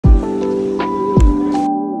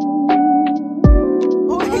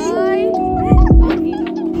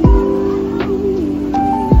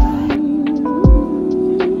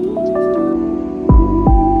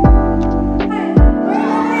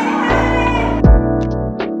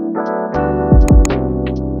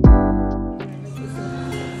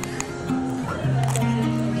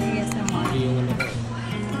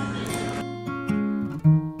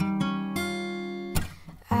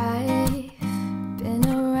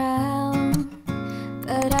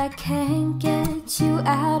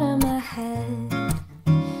out of my head.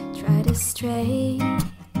 Try to stray,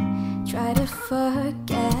 try to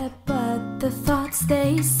forget, but the thoughts,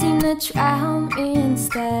 they seem to drown me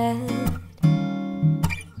instead.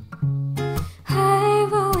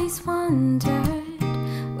 I've always wondered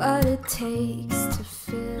what it takes to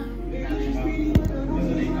feel.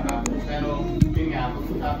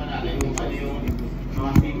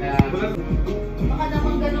 Baka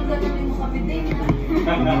naman ganun-ganunin mo kami din.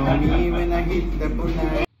 When I hit the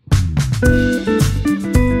punay.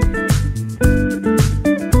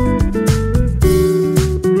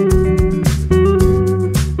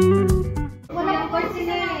 Walang kursi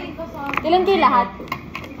na lang. Ilan kayo lahat?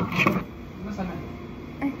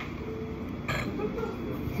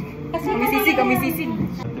 Kasi Kami sisi.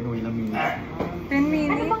 10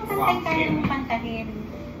 minutes. Ano bang kantay kaya mong kantahin?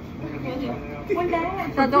 Wala.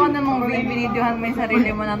 Todo ka namang binidyohan mo yung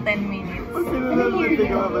sarili mo ng 10 minutes. Hindi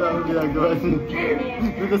ka ba akong ginagawa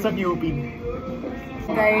dito sa Cupid.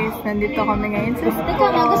 Guys, nandito kami ngayon sa... Teka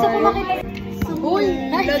nga, gusto ko makita. Uy!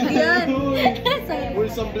 Vlog yan! Full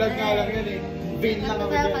sa vlog nga lang yan eh. Vein lang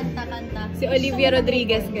ako dyan. Kanta. Si Olivia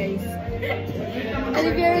Rodriguez, guys.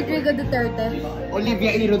 Olivia Rodrigo Duterte.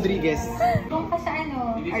 Olivia E. Rodriguez. Kung pa sa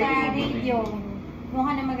ano, sa radio,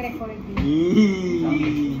 mukha na mag-recording.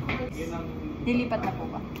 Nilipat na po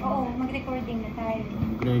ba? Oo, mag-recording na tayo.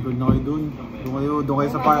 Mag-record na kayo dun. Doon kayo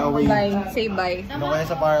sa far away. Bye. Say bye. Doon kayo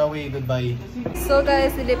sa far away. Goodbye. So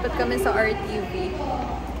guys, nilipat kami sa RTV.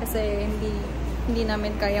 Kasi hindi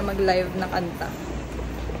namin kaya mag-live na kanta.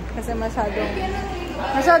 Kasi masyado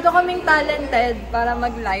kaming talented para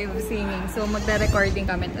mag-live singing. So magre-recording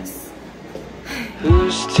kami.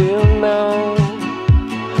 Who's to know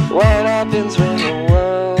what happens when the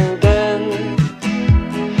world ends?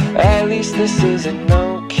 At least this is an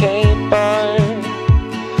okay bar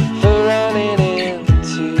for running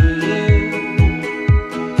into you.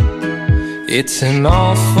 It's an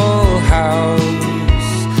awful house.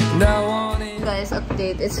 Guys,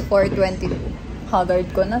 update. It's 4:22.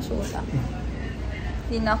 Haggard ko na, Shula.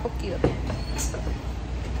 Hindi na ako cute.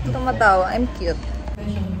 Tumatawa. I'm cute.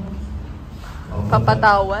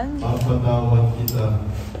 Papatawan? Papatawan kita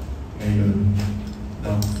ngayon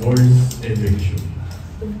ng forced eviction.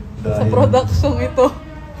 Sa production ito.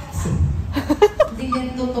 Hindi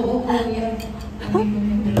yan totoo po yan.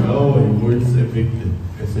 Ikaw ay forced evicted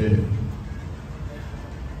kasi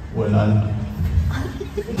wala na.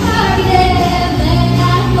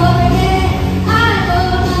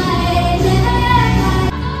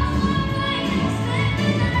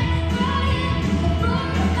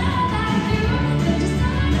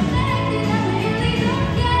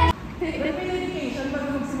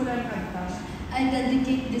 I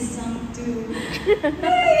dedicate this song to...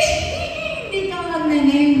 Hindi ka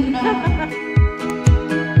mag-name drop.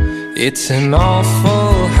 It's an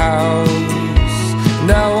awful house, and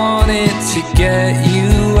I wanted to get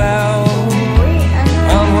you out.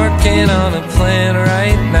 I'm working on a plan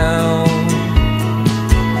right now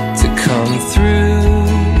to come through.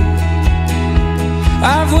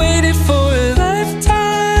 I've waited for a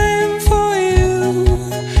lifetime for you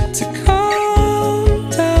to calm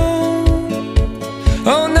down.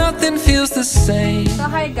 Oh, nothing feels the same. So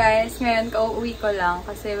hi guys, ngayon kauwi ko lang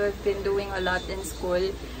kasi we've been doing a lot in school.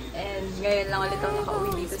 And ngayon lang ulit ako nakauwi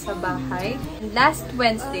dito sa bahay. And last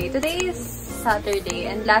Wednesday, today is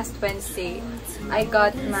Saturday, and last Wednesday, I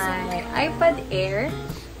got my iPad Air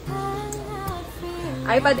 5.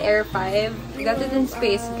 I got it in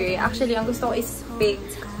space gray. Actually, ang gusto ko is pink.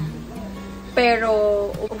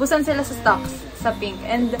 Pero, ubusan sila sa stocks sa pink.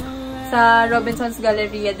 And sa Robinson's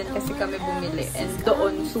Galleria din kasi kami bumili. And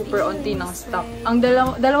doon, super onti ng stock. Ang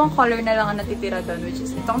dalawang color na lang ang natitira doon, which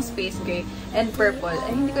is itong space gray and purple.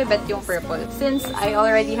 Ay, hindi ko i-bet yung purple. Since I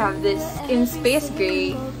already have this in space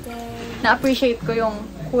gray, na-appreciate ko yung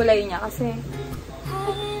kulay niya kasi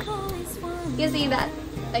you see that?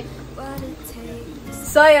 Like,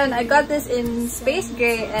 so ayun, I got this in space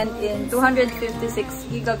gray and in 256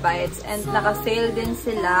 gigabytes and naka-sale din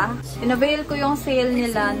sila. In-avail ko yung sale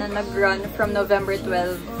nila na nag-run from November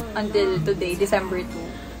 12 until today, December 2.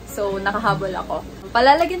 So, nakahabol ako.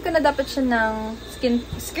 Palalagyan ko na dapat siya ng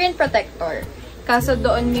screen protector. Kaso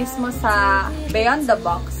doon mismo sa Beyond the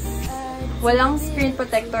Box, walang screen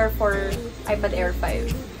protector for iPad Air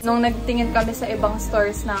 5. Nung nagtingin kami sa ibang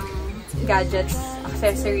stores ng gadgets,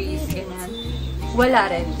 accessories, ganyan,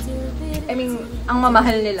 wala rin. I mean, ang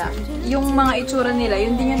mamahal nila. Yung mga itsura nila,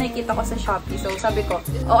 yun din yung nakikita ko sa Shopee. So, sabi ko,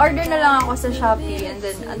 o-order na lang ako sa Shopee and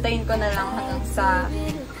then antayin ko na lang hanggang sa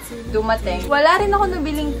dumating. Wala rin ako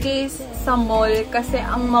nabiling case sa mall kasi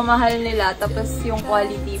ang mamahal nila, tapos yung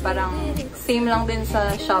quality parang same lang din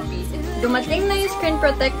sa Shopee. Dumating na yung screen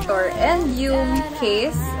protector and yung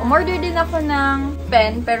case. Umorder din ako ng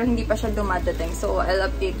pen pero hindi pa siya dumadating. So, I'll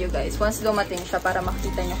update you guys once dumating siya para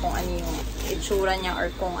makita nyo kung ano yung itsura niya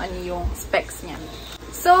or kung ano yung specs niya.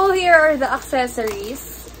 So, here are the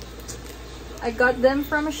accessories. I got them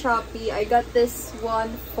from Shopee. I got this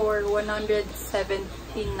one for $179.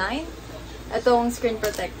 Itong screen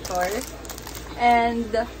protector. And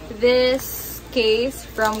this case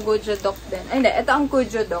from Gujodok din. Ay, hindi. Ito ang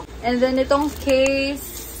Gujodok. And then, itong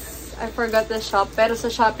case, I forgot the shop, pero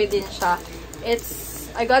sa Shopee din siya.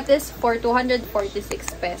 I got this for 246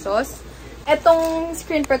 pesos. Itong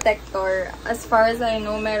screen protector, as far as I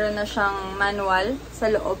know, meron na siyang manual sa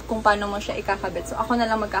loob kung paano mo siya ikakabit. So, ako na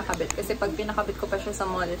lang magkakabit kasi pag pinakabit ko pa siya sa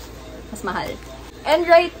mall, mas mahal. And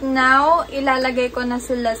right now, ilalagay ko na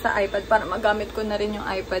sila sa iPad para magamit ko na rin yung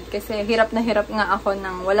iPad kasi hirap na hirap nga ako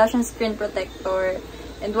nang wala siyang screen protector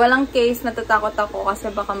and walang case, natatakot ako kasi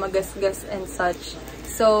baka magasgas and such.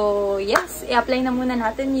 So, yes, i-apply na muna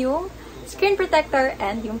natin yung screen protector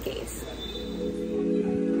and yung case.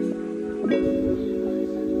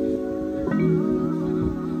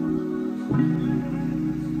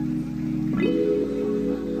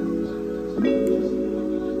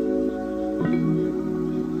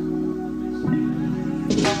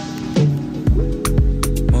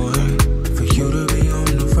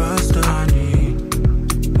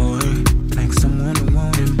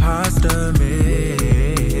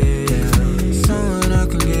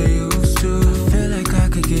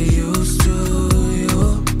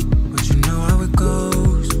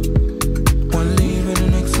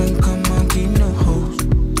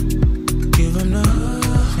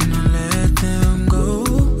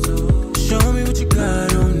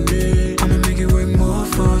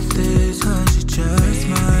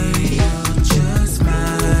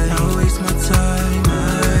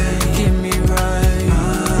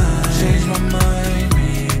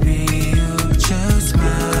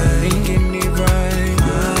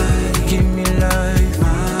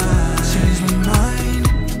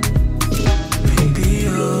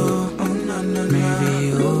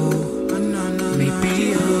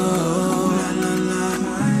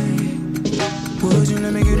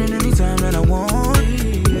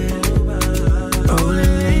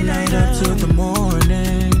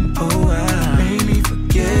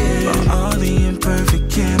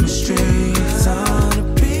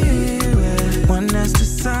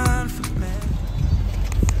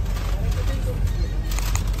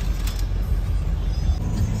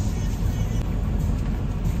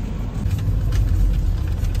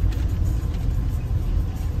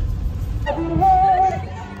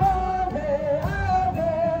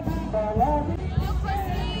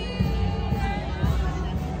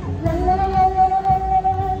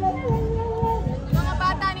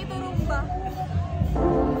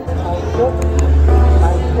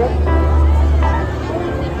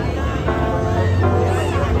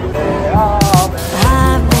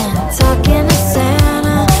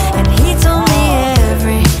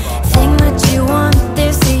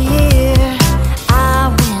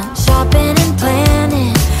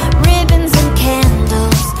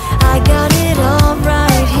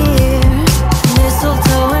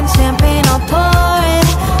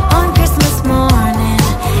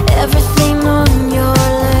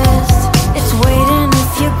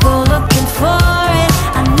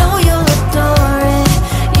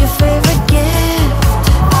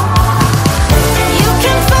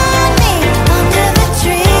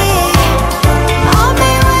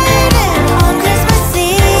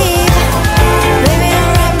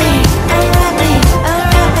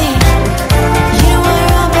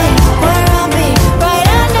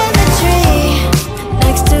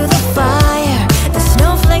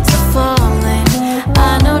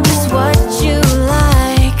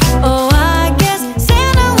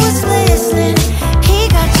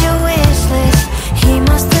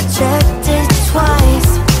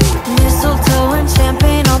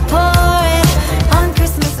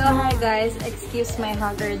 Excuse my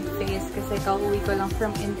haggard face kasi kauwi ko lang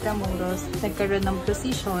from Intramuros. Nagkaroon ng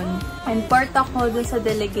procession. And part ako dun sa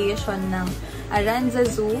delegation ng Aranza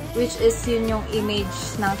Zoo, which is yun yung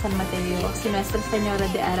image ng San Mateo, si Nuestra Señora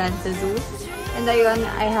de Aranza Zoo. And ayun,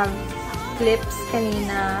 I have clips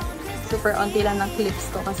kanina. Super onti lang ng clips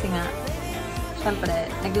ko kasi nga, syempre,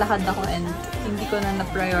 naglakad ako and hindi ko na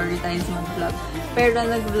na-prioritize mag-vlog. Pero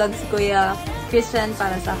nag-vlog si Kuya Christian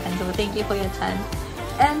para sa akin. So, thank you, Kuya Chan.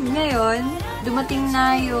 And ngayon, dumating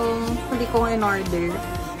na yung huli kong in-order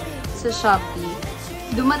sa Shopee.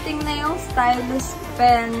 Dumating na yung stylus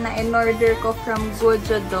pen na in-order ko from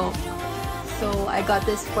Gojodo. So, I got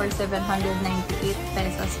this for 798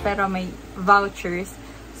 pesos pero may vouchers.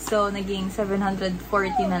 So, naging 740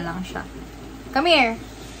 na lang siya. Come here!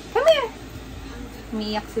 Come here!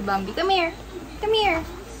 Umiiyak si Bambi. Come here! Come here!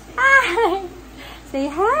 Hi! Say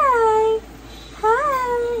hi!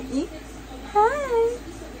 Hi! Hi!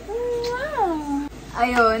 Wow!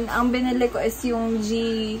 Ayun, ang binili ko is yung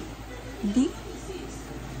GD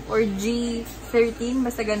or G13,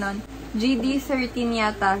 basta ganon. GD13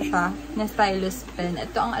 yata siya na stylus pen.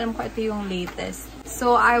 Ito, ang alam ko, ito yung latest.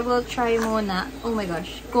 So, I will try muna. Oh my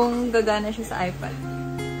gosh, kung gagana siya sa iPad.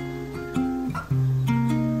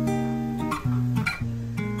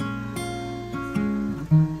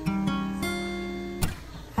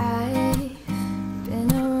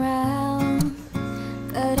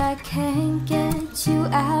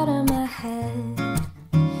 Out of my head,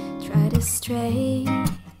 try to stray,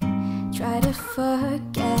 try to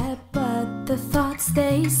forget, but the thoughts,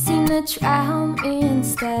 they seem to drown me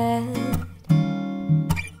instead.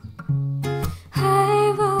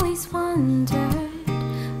 I've always wondered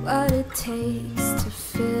what it takes to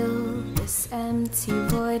fill this empty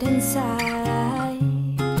void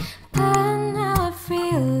inside, but now I've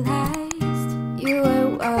realized you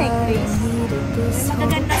were what I needed this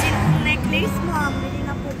whole time. Necklace, ma'am. Bili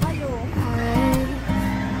na po kayo. I've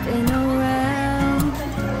been around.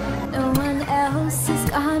 No one else has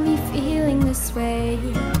got me feeling this way.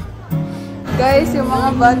 Guys, yung mga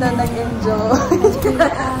bata nag-enjoy.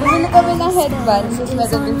 Bumili kami ng headbands. Tapos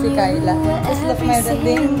meron din si Kyla. Tapos meron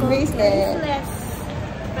din bracelet.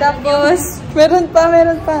 Tapos, meron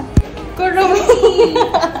pa. Kurumi!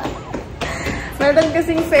 Meron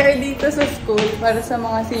kasing fair dito sa school para sa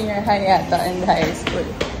mga senior high yata and high school.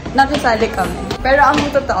 Nakisali kami. Pero ang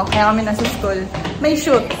totoo, kaya kami nasa school, may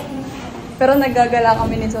shoot. Pero naggagala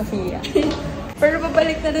kami ni Sofia. Pero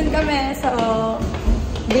babalik na din kami. So,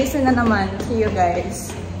 busy na naman. See you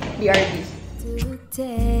guys. BRB.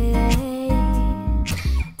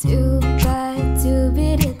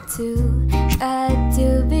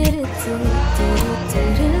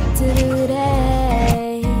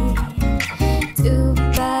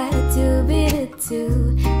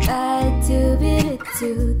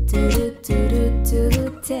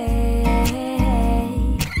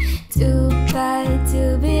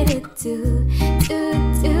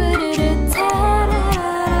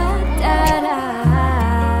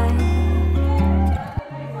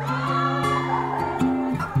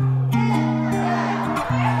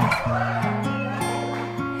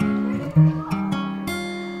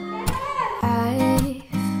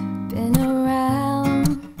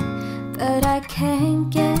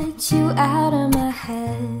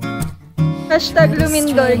 Hashtag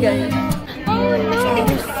Lumindol, guys.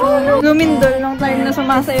 Lumindol nung time na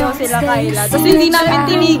sumasayaw sila Kyla. Tapos hindi namin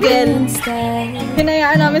tinigil.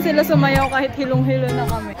 Hinayaan namin sila sumayaw kahit hilong-hilo na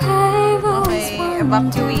kami. Okay,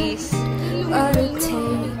 evacuees.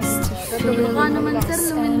 Baka naman sir,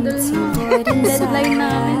 Lumindol mo. Deadline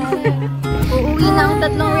namin sir. Uuwi na ang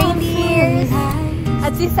 3 reindeers.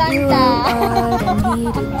 At si Santa.